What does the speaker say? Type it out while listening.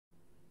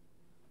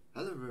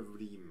Hello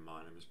everybody,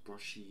 my name is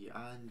Brushy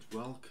and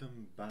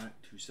welcome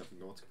back to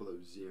Subnautica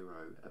Below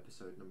Zero,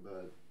 episode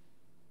number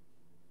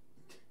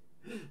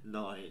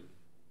 9.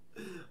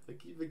 I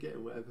keep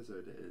forgetting what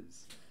episode it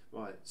is.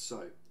 Right,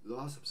 so, the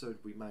last episode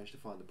we managed to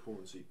find the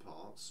prawn suit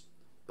parts,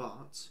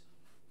 but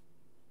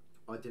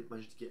I didn't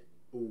manage to get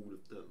all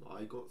of them.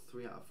 I got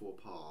 3 out of 4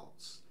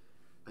 parts.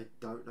 I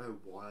don't know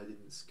why I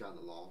didn't scan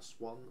the last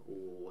one,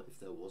 or if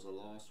there was a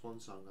last one,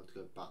 so I'm going to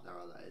go back there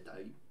at a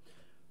later date.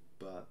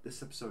 But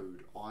this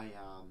episode, I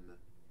am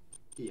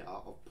here.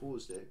 I've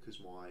paused it because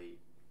my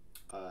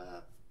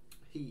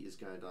heat is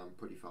going down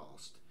pretty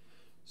fast.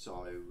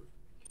 So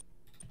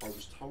I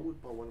was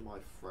told by one of my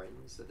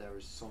friends that there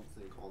is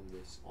something on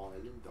this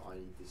island that I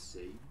need to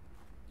see.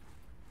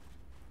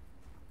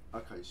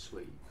 Okay,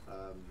 sweet.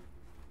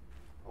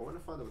 I want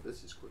to find out what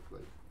this is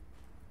quickly.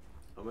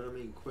 And when I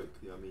mean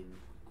quickly, I mean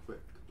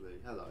quickly.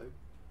 Hello.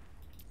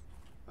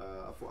 I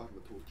thought I had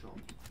my torch on.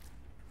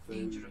 Food.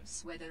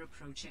 Dangerous weather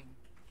approaching.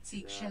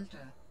 Seek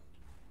shelter.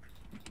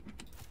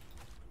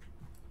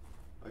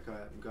 Okay,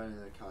 I'm going in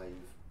a cave.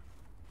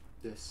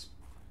 This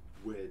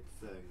weird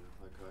thing,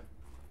 okay.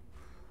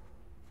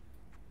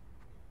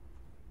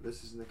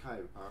 This is in the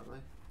cave, apparently.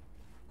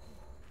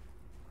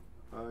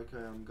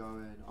 Okay, I'm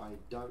going. I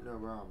don't know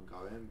where I'm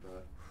going,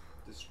 but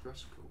this is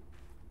cool.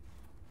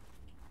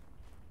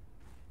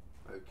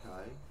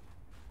 Okay.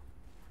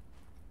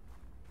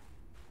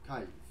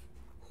 Cave.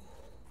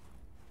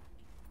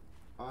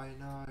 I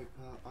know,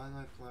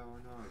 player, I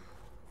know.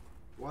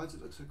 Why does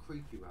it look so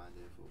creepy around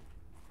here for?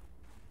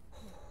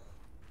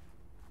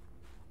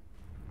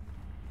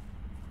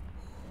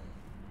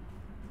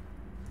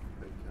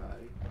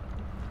 Okay.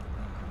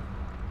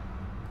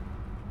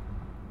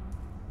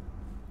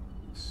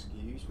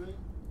 Excuse me?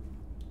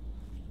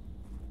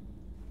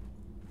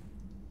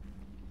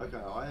 Okay,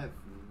 I have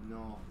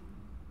not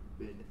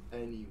been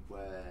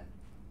anywhere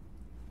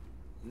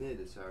near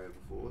this area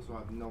before, so I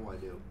have no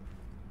idea.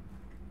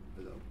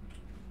 Hello.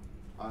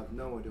 I have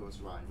no idea what's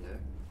around here.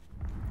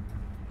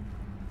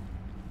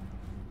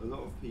 A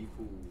lot of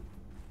people,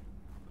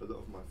 a lot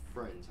of my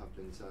friends have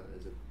been saying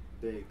there's a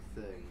big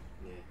thing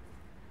near,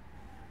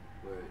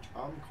 which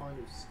I'm kind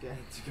of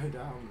scared to go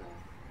down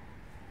there.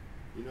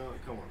 You know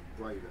what, come on,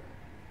 brave it.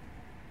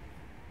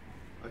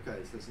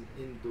 Okay, so there's an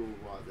indoor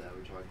right there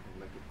which I can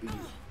make a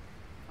beat.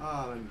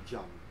 Ah, and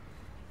jump.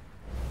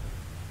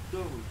 Oh,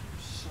 you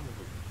son of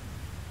a...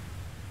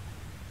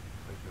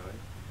 Okay,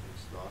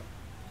 let's start.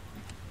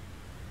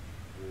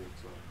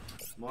 Water.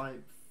 My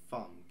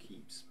thumb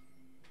keeps...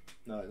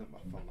 No, not my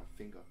thumb, my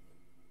finger.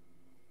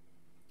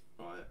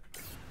 Right.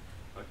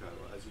 Okay,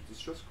 well, there's a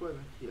distress coil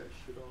over here.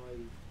 Should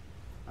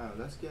I... Hang on,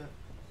 let's get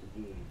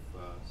warm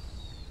first.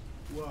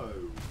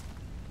 Whoa.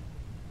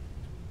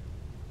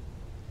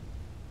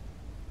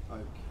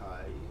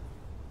 Okay.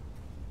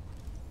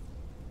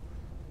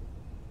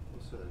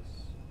 What's this?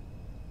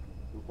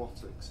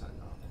 Robotics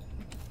center.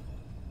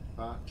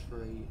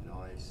 Battery,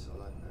 nice, I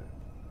don't know.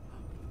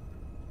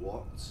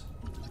 What?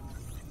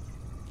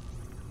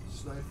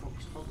 Snow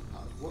Fox hover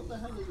pad. What the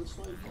hell is a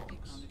Snow Fox?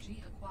 Technology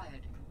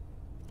acquired.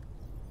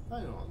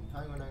 Hang on.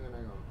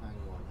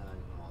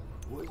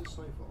 What is a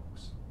Snow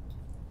Fox?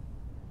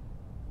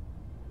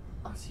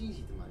 That's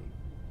easy to make.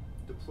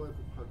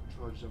 Deployable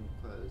charge jump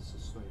players a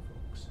Snow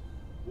Fox.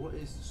 What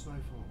is the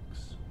Snow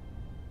Fox?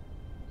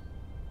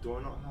 Do I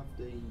not have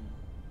the...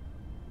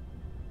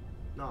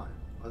 No,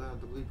 I don't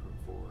have the blueprint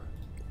for it.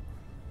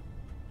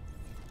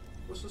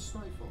 What's a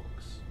Snow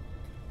Fox?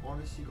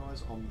 Honestly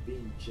guys, I'm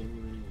being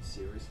genuinely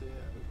serious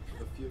here.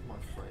 A few of my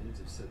friends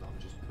have said that I'm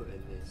just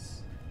putting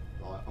this,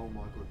 like, oh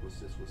my god, what's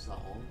this, what's that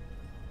on?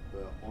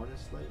 But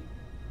honestly,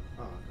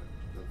 oh okay,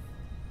 they've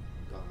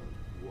done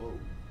it. Whoa,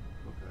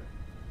 okay.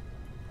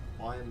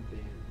 I am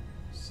being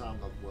Sam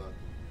Love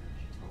working,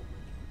 she told me.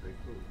 Very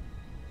cool.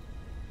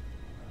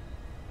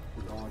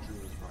 Large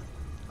room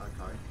fragment,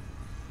 okay.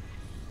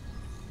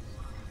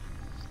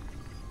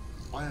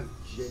 I have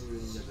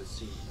genuinely never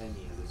seen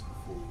any of this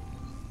before.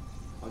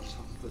 I just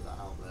have to put that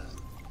out there,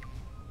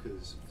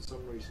 because for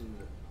some reason,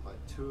 like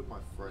 2 of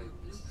my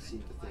friends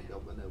seem to think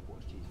that when they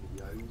watch these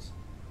videos,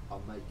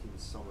 I'm making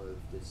some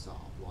of this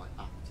up, like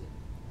acting.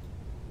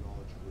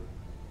 Large room.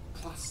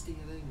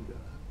 Plastilinga?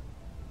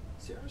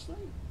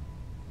 Seriously?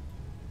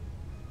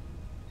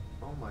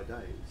 Oh my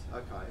days.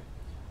 Okay.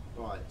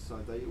 Right,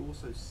 so they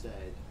also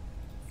said,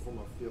 from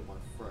a few of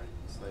my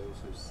friends, they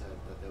also said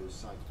that there was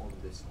something on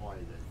this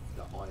island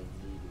that I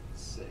needed to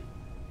see.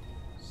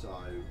 So,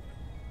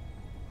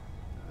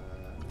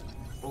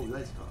 oh,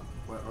 laser cutter.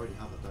 Well, I already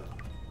have it, don't I?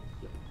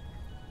 Yep.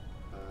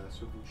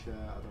 Swivel chair,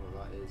 I don't know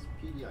what that is.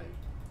 PDA.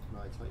 Can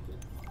I take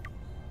it?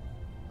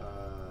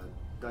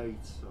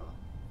 Data.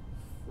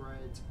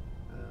 Fred.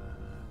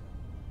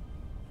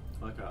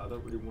 Okay, I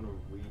don't really want to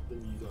read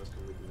them. You guys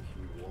can read them if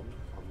you want.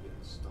 I'm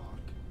getting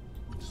stuck.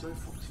 Snow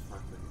Fox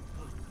fragment.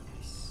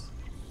 Yes.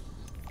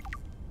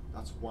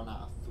 That's 1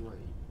 out of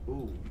 3.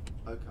 Ooh,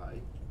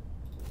 okay.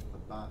 A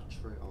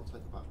battery. I'll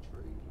take the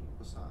battery.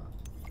 What's that?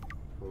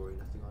 Probably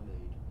nothing I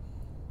need.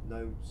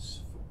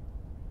 Notes for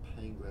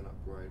penguin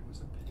upgrade.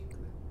 What's a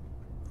penguin?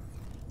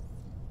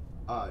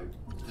 Oh.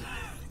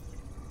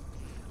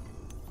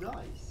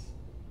 Nice.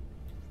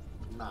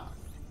 Map.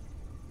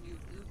 New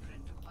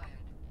blueprint acquired.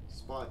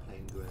 Spy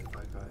penguin,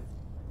 okay.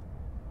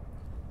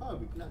 Oh,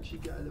 we can actually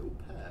get a little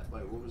pet.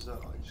 Wait, what was that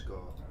I just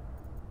got?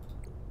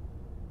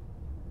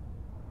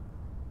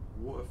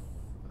 What if...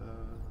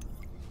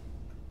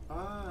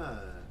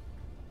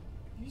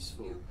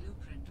 useful. New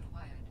blueprint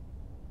acquired.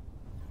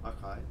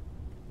 Okay.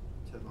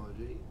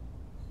 Technology.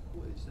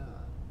 What is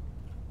that?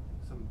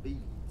 Some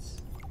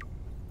beads.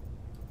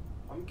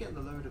 I'm getting a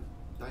load of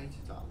data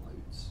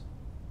downloads.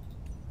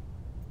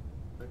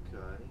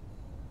 Okay.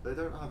 They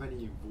don't have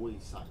any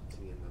voice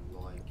acting in them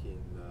like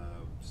in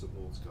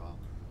Subnautica,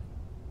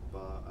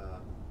 but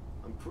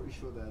I'm pretty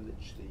sure they're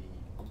literally.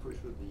 I'm pretty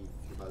sure the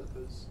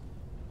developers.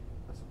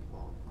 That's a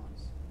plant,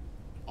 nice.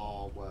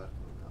 Are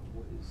working on that.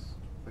 What is?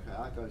 Okay,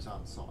 that goes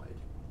outside.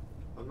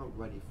 I'm not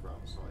ready for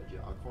outside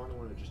yet. I kind of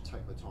want to just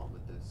take my time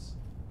with this,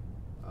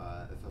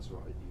 if that's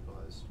alright with you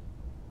guys.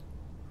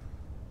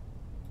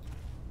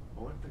 I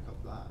want to pick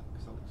up that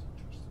because that looks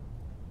interesting.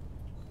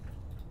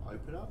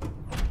 Open up.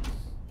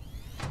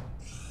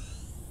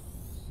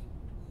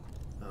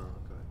 Oh,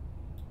 okay.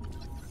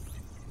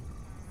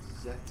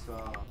 Zeta.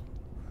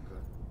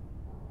 Okay.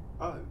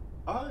 Oh,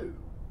 oh.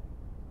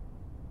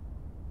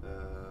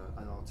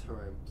 An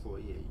Altera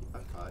employee.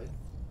 Okay.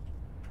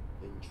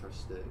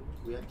 Interesting.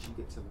 We actually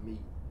get to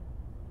meet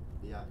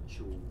the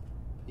actual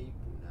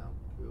people now.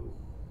 Cool.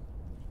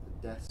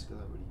 The desk. I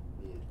don't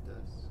really need a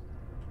desk.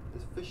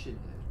 There's fish in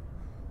here.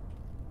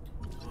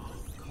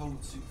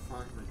 Cold soup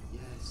fragment.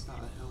 Yes,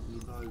 that'll help me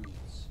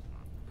loads.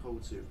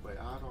 Cold soup. Wait,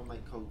 how do I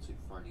make cold soup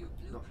fragment?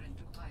 New blueprint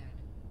acquired.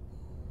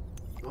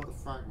 Not the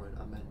fragment.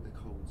 I meant the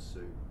cold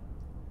soup.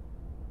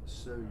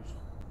 Snow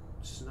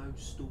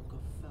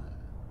stalker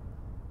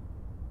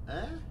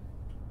fur.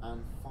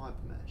 And fibre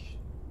mesh.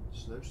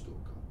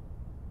 Snowstalker.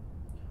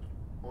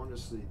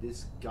 Honestly,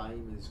 this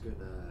game is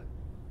gonna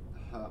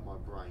hurt my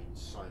brain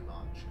so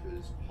much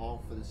because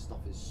half of this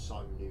stuff is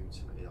so new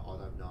to me that I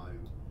don't know.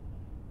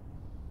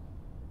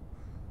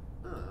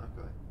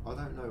 Okay. I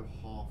don't know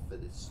half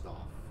of this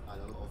stuff,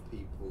 and a lot of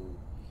people.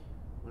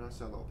 When I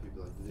say a lot of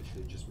people, I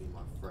literally just mean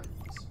my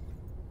friends.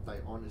 They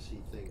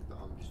honestly think that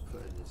I'm just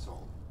putting this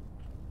on.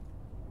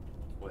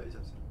 What is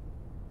that?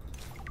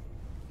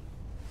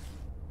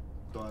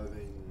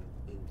 Diving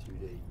into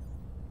deep.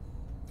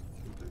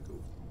 Okay,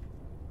 cool.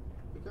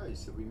 Okay,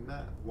 so we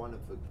met one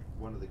of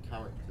the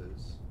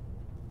characters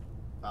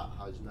that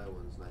has no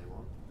one's name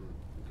on.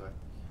 Okay.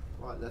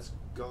 Right, let's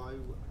go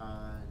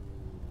and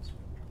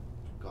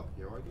go up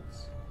here, I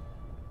guess.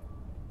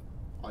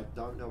 I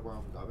don't know where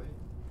I'm going.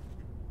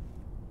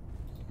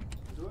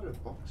 There's a load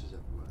of boxes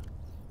everywhere.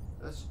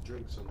 Let's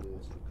drink some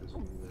water because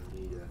I'm gonna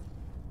need it.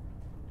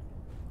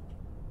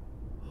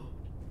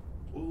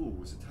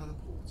 Ooh, it's a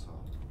teleporter.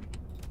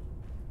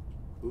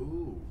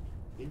 Ooh,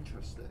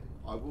 interesting.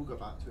 I will go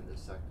back to it in a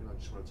second. I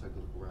just want to take a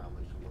look around,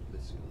 make sure I'm not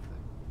missing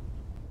anything.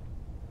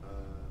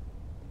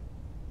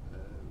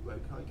 Where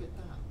can I get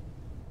that?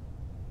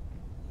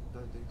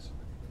 Don't think so.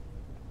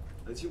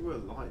 I see where a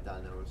light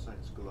down there or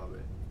something's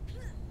glowing.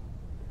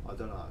 I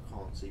don't know, I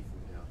can't see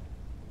from here.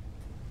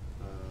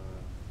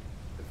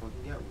 If I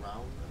can get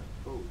around there.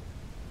 Oh,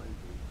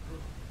 maybe.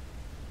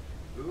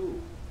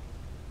 Ooh.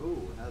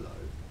 Ooh, hello.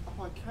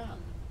 Oh, I can.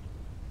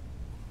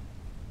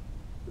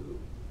 Ooh.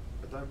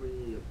 I don't really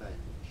need a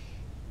bench.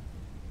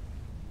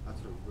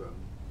 That's a room.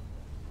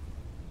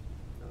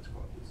 That's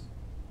quite this.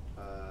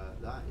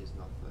 That is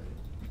nothing.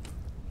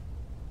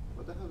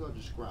 What the hell did I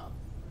just grab?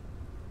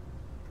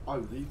 Oh,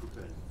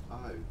 lubricant.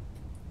 Oh.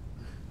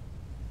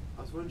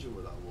 I was wondering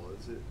what that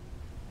was.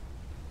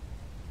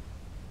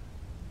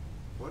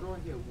 Why do I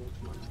hear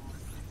water?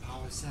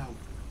 Power cell.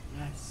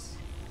 Yes.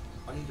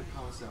 I need a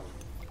power cell.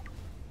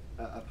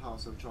 A power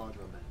cell charger,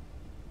 I meant.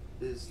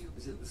 Is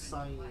it the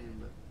same?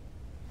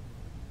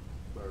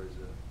 Where is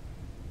it?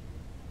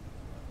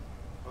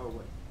 Oh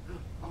wait.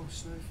 Oh,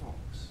 Snow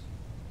Fox.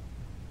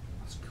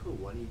 That's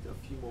cool. I need a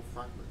few more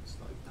fragments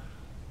like that.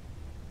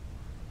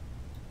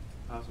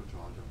 Power cell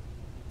charger.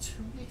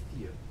 2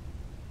 lithium.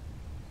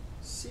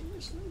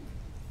 Seriously?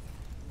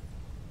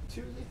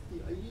 2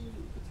 lithium. Are you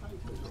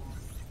potatoes?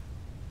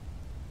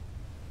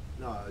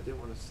 No, I didn't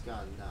want to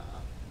scan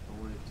that. I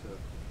wanted to.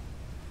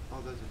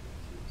 Oh, those are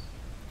pictures.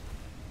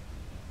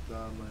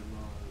 Damn my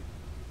mind.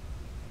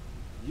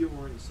 You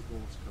were in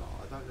Subnautica.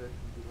 I don't know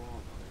who you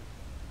are though.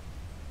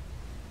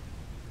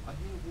 I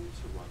hear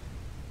water running.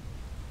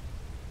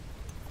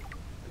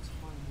 It's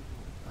tiny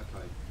water.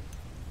 Okay.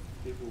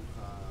 People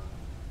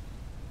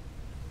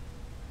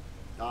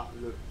that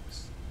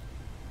looks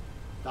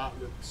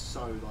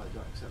so like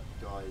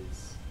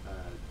Jacksepticeye's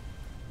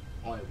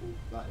eyeball.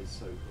 That is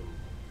so cool.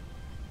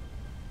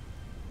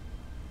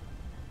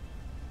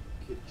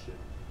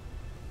 Kitchen.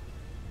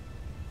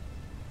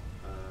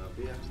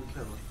 But yeah, we can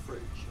have a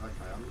fridge.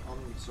 Okay,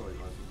 I'm sorry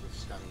guys, I'm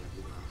just scanning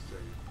everything else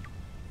too.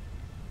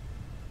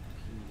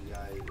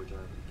 PDA, which I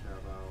don't really care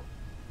about.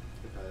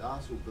 Okay,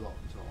 that's all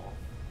blocked off.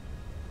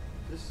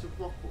 This is a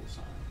rock or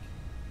something.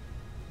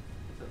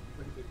 It's a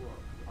pretty big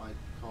rock. I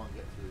can't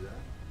get through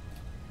there.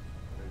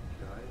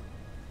 Okay.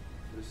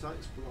 The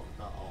site's blocked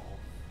that off.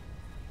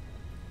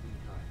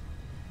 Okay.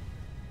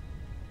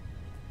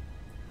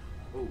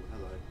 Oh,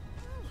 hello.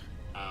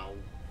 Ow.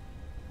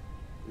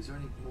 Is there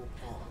any more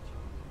parts?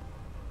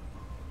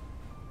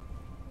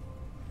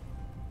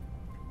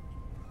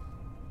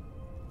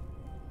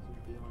 Is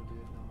it the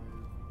idea? No.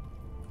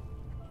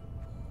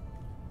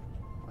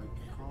 I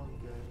can't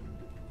get.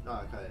 No,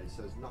 okay, so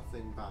there's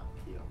nothing back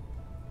here.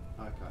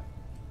 Okay.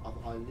 I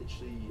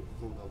literally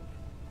thought of.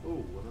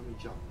 Oh, well, let me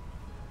jump.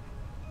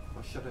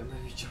 My shadow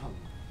made me jump.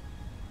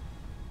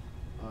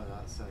 Oh,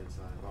 that's saying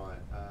something.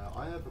 Right,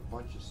 I have a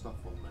bunch of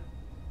stuff on me.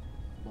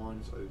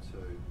 Mine's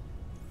O2.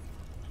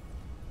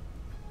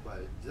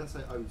 Wait, did I say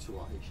O2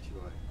 or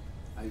H2O?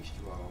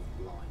 H2O,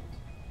 I'm blind.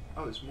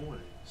 Oh, it's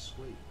morning.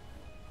 Sweet.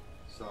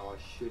 So I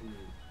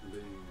shouldn't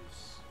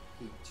lose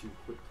heat too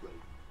quickly.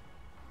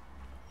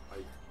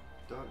 I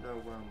don't know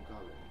where I'm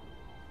going.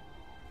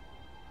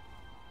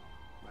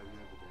 Maybe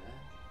over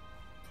there?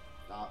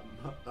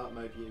 That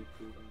may be a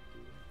good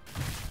idea.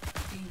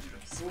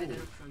 Dangerous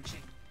weather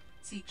approaching.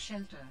 Seek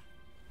shelter.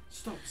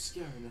 Stop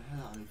scaring the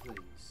hell out of me,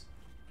 please.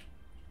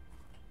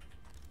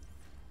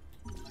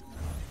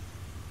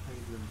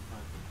 Penguin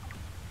fragment.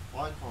 I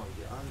can't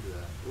get under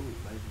there. Ooh,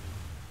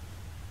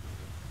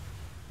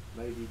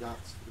 maybe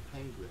that's for the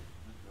penguin.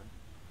 Okay.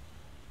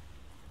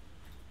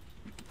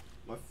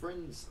 My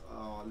friends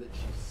are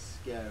literally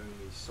scaring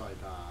me so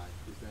bad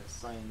because they're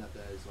saying that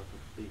there's like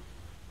a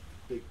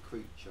big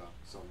creature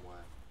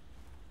somewhere,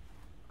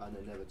 and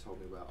they never told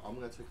me about. I'm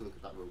gonna take a look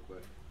at that real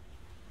quick.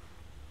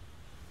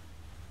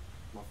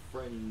 My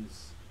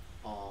friends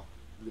are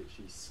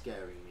literally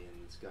scaring me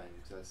in this game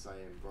because they're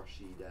saying,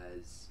 Brushy,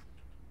 there's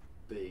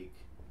big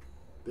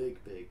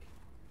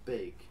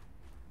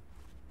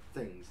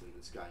things in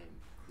this game.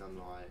 And I'm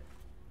like,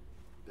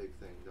 big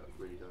thing, that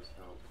really does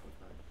help.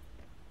 Okay.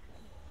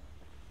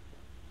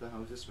 The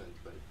hell is this meant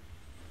to be?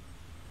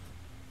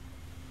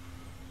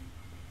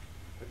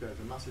 Okay, there's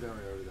a massive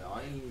area over there.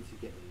 I need to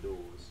get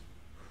indoors.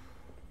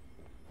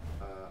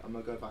 I'm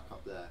gonna go back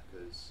up there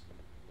because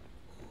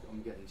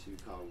I'm getting too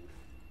cold.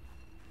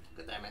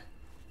 God damn it.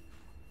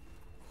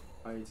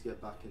 I need to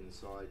get back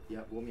inside.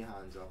 Yep, warm your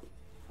hands up.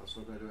 That's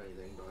not going to do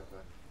anything, but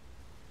okay.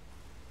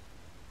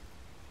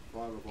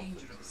 Fire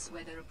robotics. Dangerous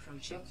weather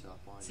approaching. Shut up,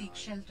 I Seek know.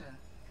 shelter.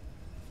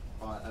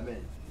 Alright, I'm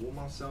in. Warm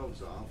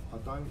ourselves up. I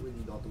don't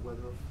really like the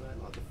weather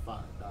effect, like the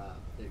fact that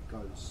it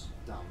goes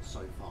down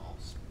so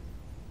fast.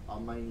 I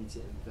may need to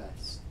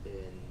invest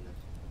in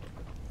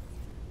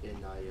a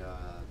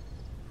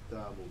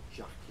thermal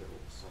jacket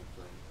or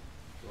something.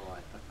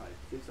 Right, okay.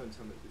 Please don't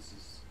tell me this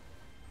is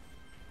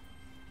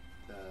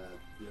the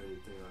only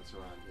thing that's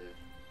around here.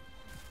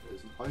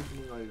 There's an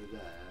opening over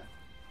there.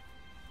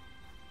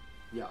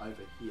 Yeah,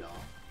 over here.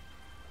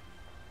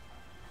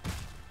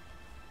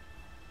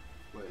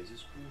 Wait, is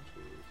this water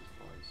or is this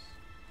ice?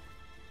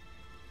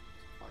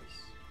 It's ice.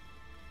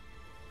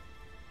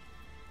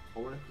 I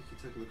want to quickly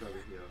take a look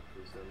over here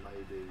because there may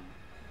be.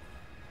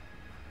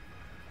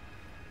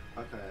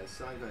 Okay, there's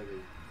something over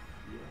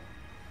here.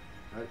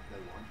 Nope,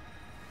 never mind.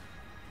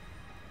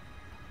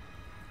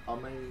 I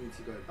may need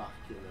to go back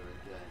in there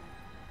again.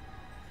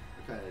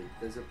 Okay,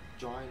 there's a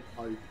giant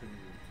open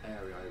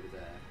area over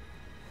there,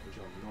 which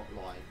I'm not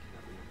liking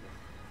at the moment.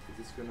 Is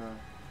this gonna...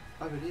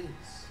 Oh, it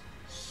is!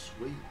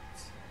 Sweet!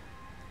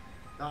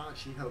 That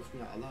actually helps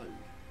me out a load.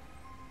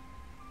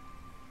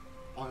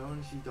 I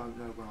honestly don't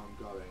know where I'm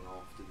going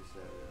after this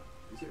area.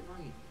 Is it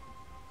raining?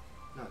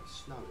 No, it's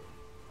snowing.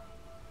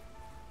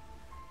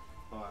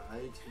 Alright, I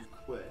need to be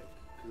quick,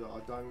 because I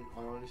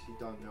honestly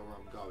don't know where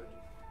I'm going.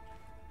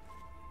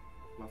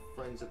 My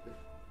friends have been...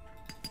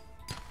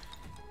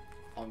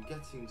 I'm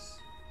getting...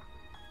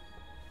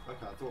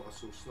 Okay, I thought I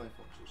saw Snow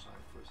Fox or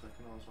something for a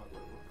second. I was like,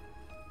 wait,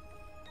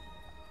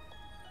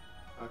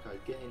 what? Okay,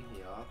 get in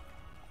here.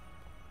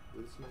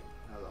 Will this make...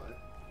 Hello.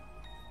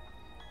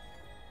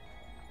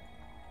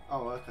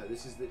 Oh, okay,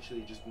 this is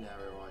literally just an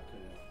area I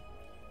can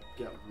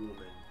get warm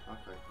in.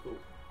 Okay, cool.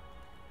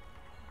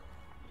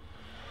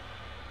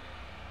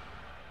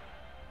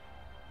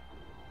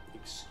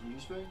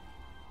 Excuse me?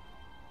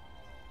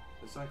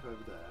 There's something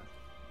over there.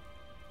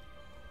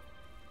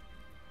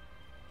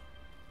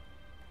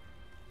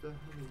 The hell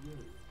are you?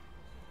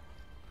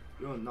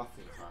 You're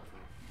nothing,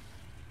 apparently.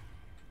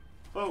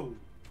 Oh!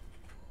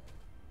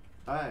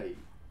 Hey!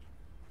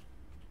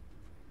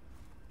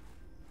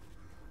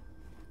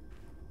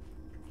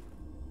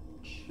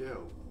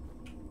 Chill.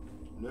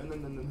 No.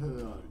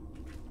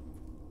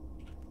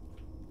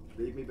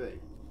 Leave me be.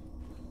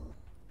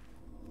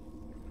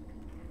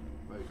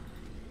 Wait.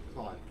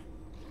 Climb.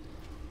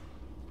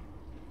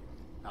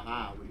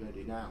 Aha, what are we going to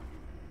do now?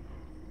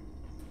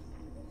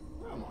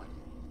 Where am I?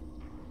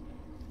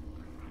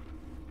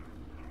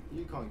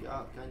 You can't get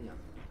up, can you?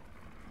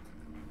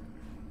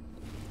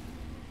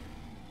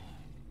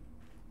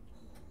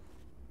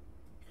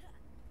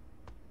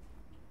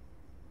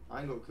 I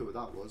ain't got a clue what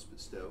that was, but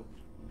still.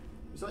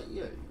 Is that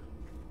you?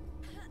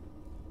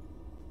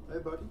 Hey,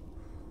 buddy.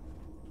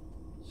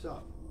 What's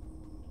up?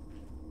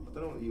 I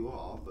don't know what you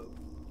are, but...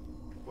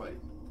 Wait.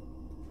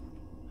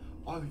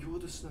 Oh, you're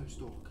the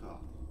Snowstalker.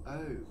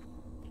 Oh.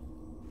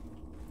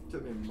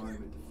 Took me a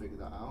moment to figure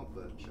that out,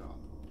 but sharp.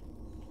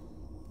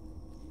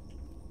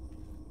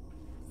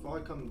 If I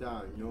come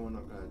down, you're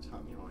not going to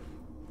attack me, are you?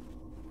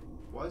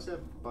 Why is there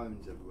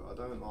bones everywhere? I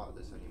don't like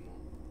this anymore.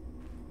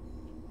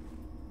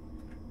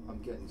 I'm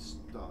getting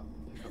stuck.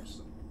 Pick up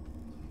stuff.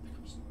 Pick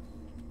up stuff.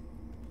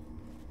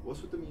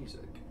 What's with the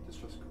music?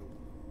 This was cool.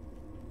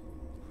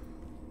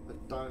 I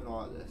don't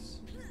like this.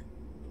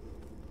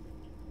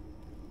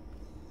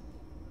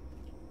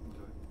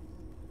 Okay.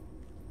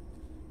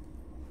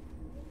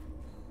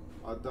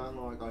 I don't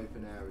like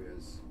open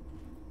areas.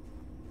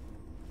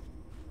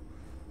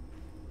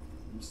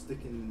 I'm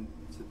sticking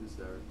to this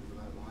area because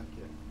I don't like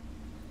it.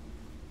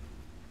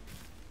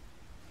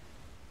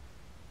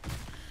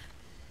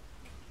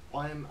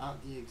 I am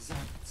at the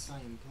exact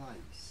same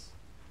place.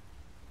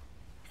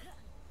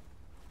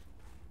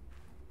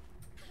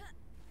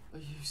 Are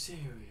you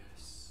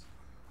serious?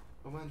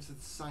 I went to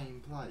the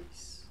same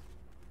place.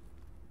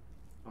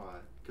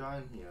 Alright, go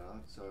in here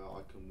so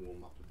I can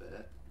warm up a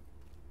bit.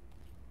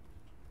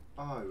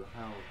 Oh,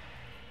 how...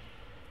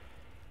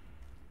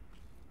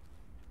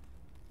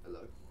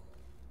 Hello?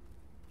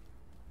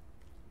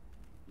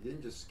 You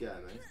didn't just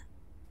scare me.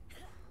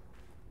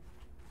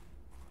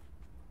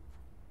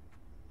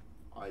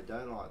 I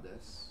don't like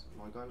this.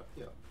 Am I going up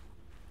here?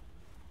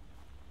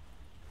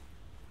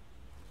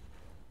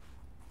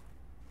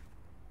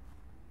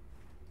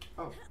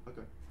 Oh,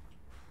 okay.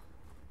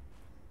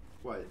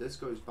 Wait, this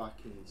goes back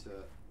into...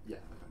 Yeah,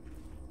 okay.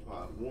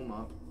 Alright, warm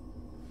up.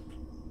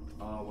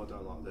 Oh, I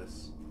don't like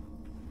this.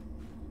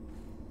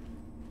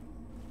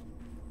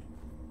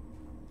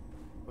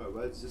 Wait,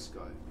 where does this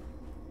go?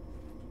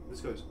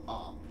 This goes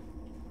up.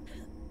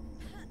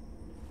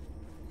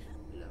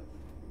 No.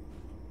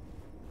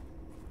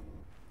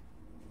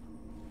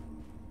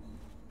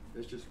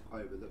 This just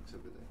overlooks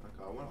everything.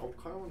 Okay, I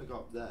kind of want to go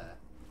up there.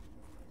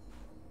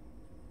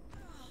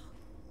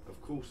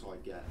 Of course I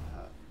get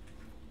that.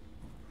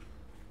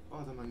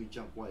 Oh, that made me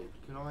jump. Wait,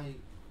 can I...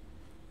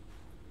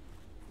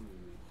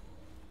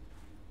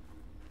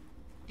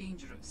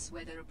 Dangerous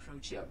weather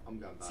approaching. Yep, I'm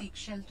going back. Seek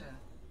shelter.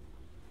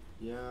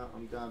 Yeah,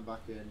 I'm going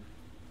back in.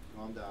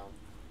 Calm down.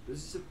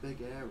 This is a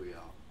big area.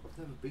 I've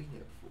never been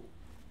here before.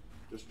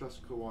 Distress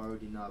call, I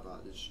already know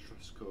about this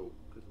distress call.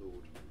 Good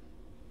lord.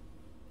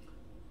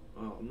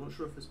 I'm not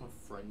sure if it's my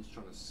friends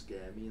trying to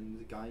scare me in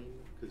the game,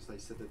 because they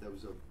said that there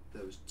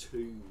was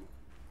two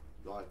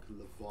like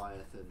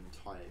Leviathan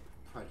type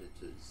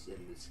predators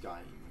in this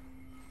game.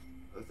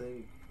 I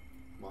think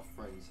my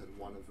friend said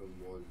one of them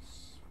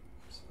was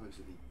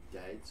supposedly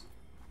dead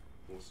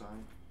or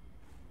something.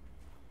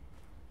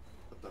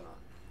 I don't know.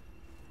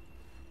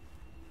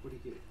 What do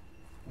you get?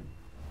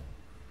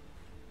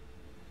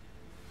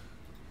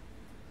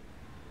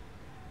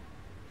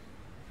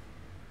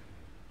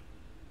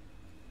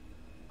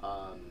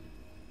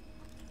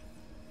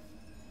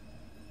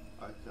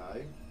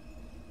 Okay.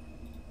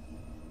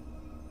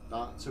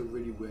 That's a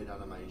really weird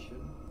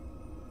animation.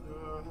 I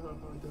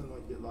don't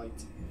like it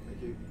light.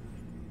 Thank you.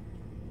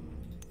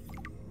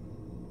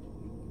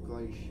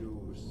 Glacial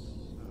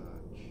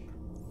research.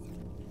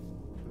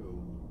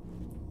 Cool.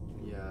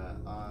 Yeah,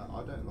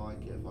 I don't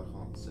like it if I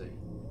can't see.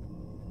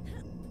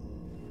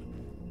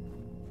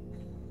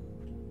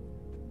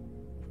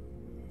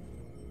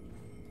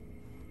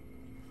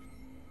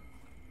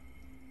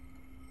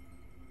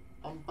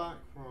 I'm back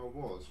where I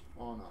was,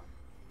 aren't I?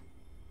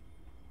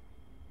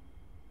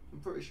 I'm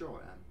pretty sure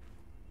I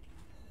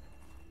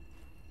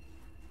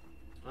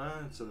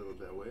am. It's a little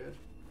bit weird,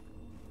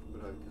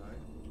 but okay.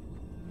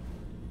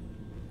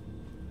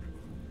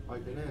 I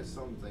can hear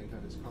something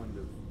and it's kind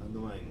of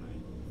annoying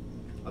me.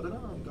 I don't know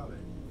where I'm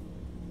going.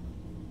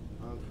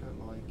 I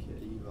don't like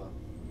it either.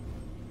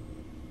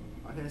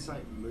 I hear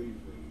something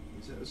moving.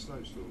 Is it a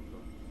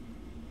Snowstalker?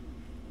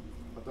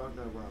 I don't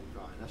know where I'm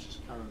going. Let's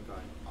just carry on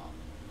going up.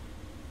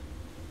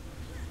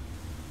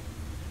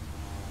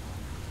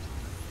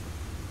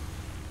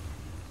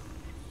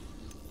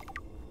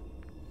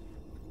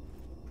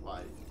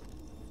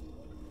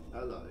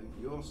 Hello,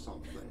 you're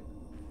something.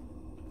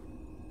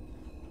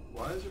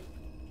 Why is it?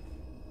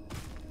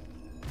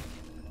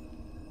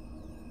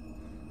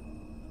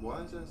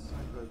 Why is there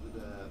something over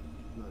there?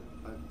 No,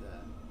 over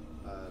there.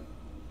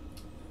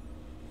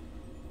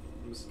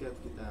 I'm scared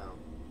to get down.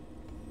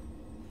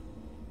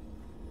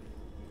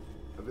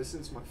 Ever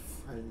since my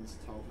friends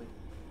told me.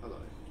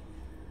 Hello.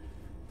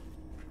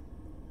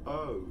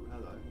 Oh,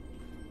 hello.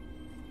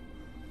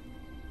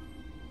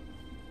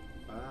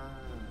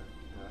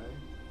 Okay.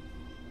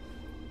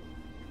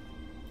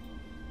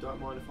 Don't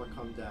mind if I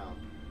come down.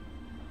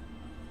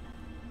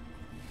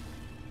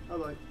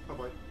 Hello, bye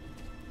bye.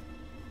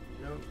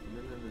 No, no,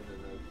 no, no, no,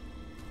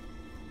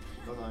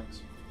 no. No thanks.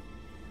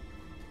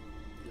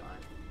 Yeah.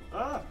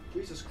 Ah!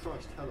 Jesus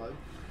Christ, hello.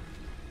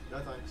 No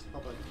thanks, bye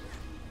bye.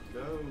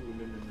 No, no,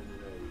 no, no, no,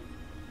 no.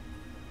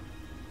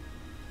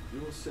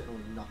 You're sitting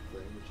on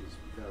nothing, which is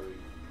very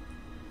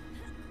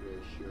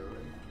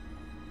reassuring.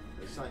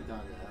 There's something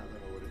down there, I don't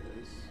know what it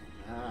is.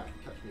 Ah,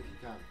 catch me if you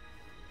can.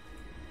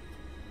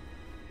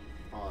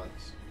 Oh,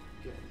 it's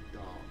getting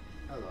dark.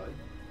 Hello.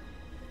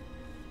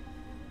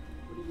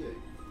 What are you?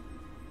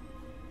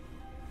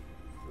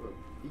 You're a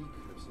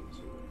beacon of some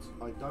sort.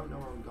 I don't know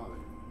where I'm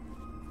going.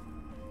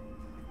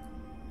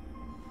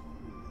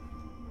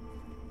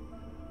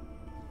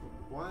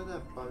 Why are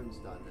there bones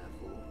down there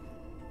for?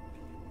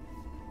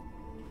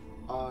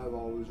 Oh, I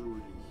was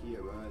already here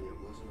earlier,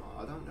 wasn't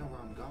I? I don't know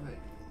where I'm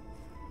going.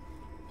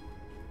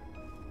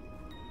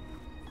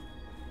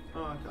 Oh,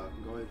 okay, I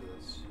can go over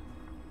this.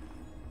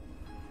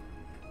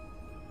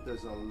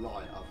 There's a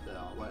light up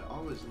there. Wait, I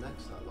was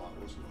next to that light,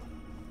 wasn't I?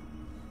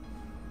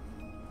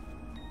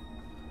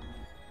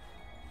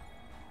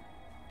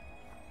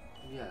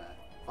 Yeah,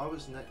 I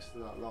was next to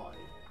that light.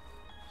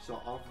 So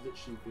I've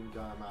literally been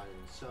going around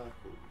in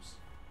circles.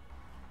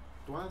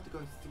 Do I have to go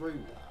through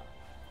that?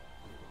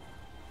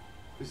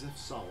 Because if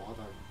so, I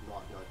don't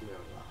like the idea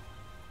of that.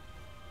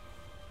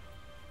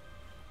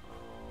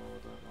 Oh, I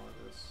don't like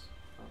this.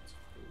 That's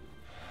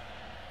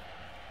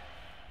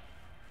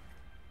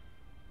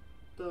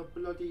cool. The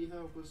bloody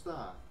hell was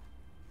that?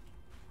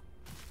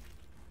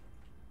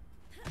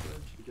 What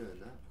are you doing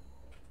there?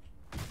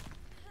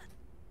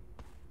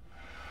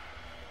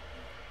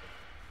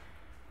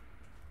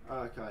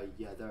 Okay,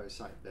 yeah, there is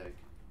something big.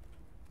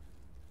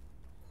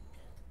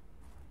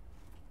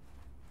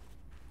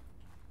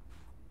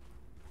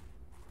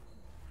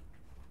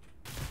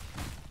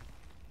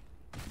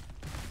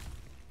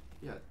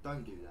 Yeah,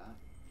 don't do that.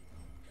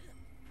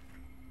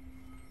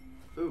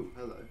 Ooh,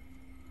 hello.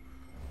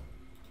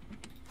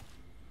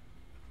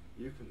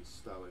 You can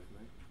stay with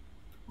me.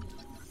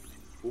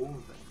 All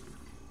of them.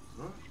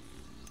 Huh?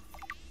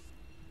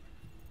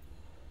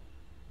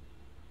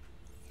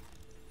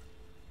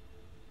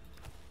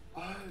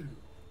 Oh!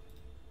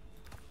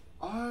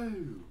 Oh!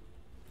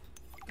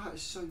 That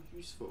is so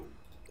useful.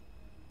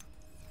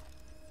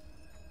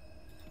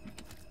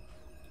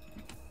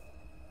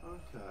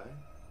 Okay.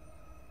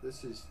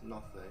 This is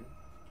nothing.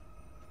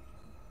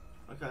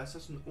 Okay, that's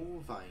just an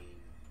ore vein.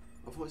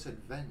 I thought it said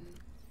vent.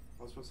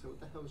 I was about to say, what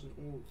the hell is an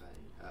ore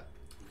vein?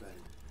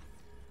 Vent.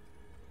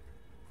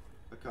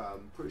 Okay,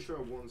 I'm pretty sure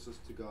it wants us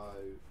to go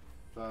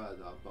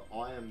further, but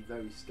I am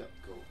very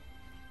skeptical.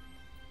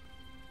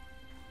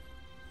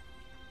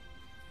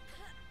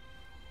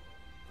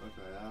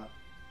 Okay,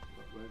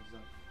 where does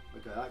that?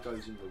 Okay, that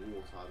goes in the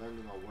water. I don't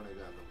think I want to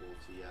go in the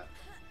water yet.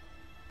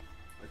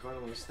 I kind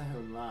of want to stay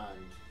on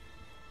land,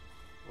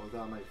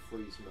 although I may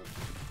freeze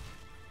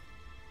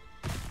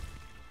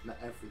met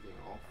everything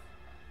off.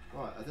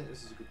 Right, I think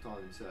this is a good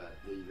time to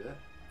leave it.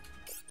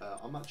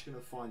 I'm actually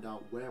going to find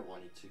out where I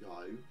need to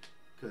go,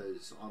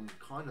 because I'm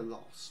kind of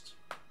lost.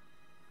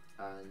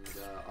 And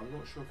I'm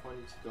not sure if I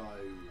need to go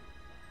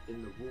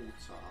in the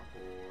water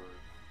or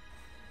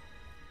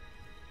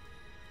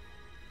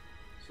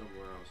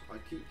somewhere else. I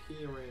keep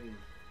hearing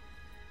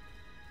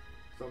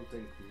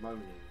something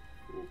moaning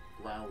or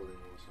growling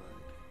or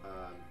something.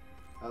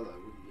 Hello,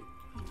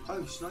 what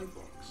are you? Oh,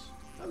 snowbox.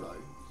 Hello.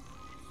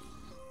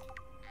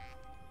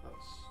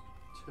 That's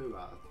 2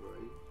 out of 3.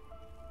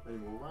 Any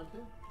more around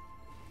here?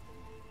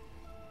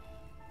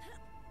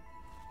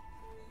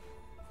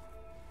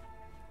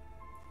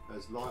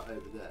 There's light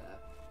over there.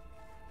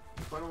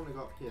 If I don't want to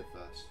go up here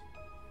first.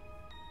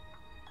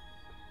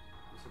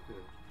 What's up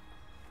here?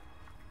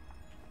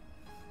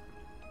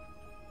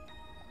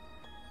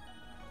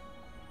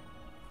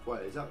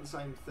 Wait, is that the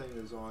same thing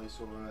as I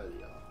saw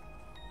earlier?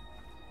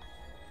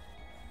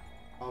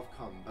 I've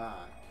come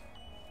back.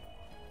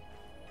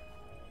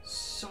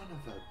 Son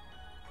of a...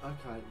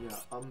 Okay, yeah,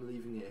 I'm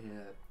leaving it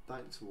here.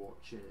 Thanks for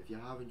watching. If you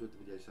have enjoyed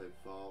the video so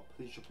far,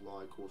 please drop a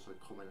like, also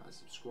comment and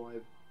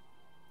subscribe.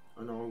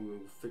 And I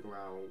will figure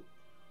out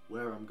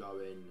where I'm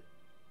going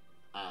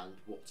and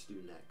what to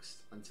do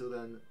next. Until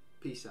then,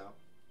 peace out.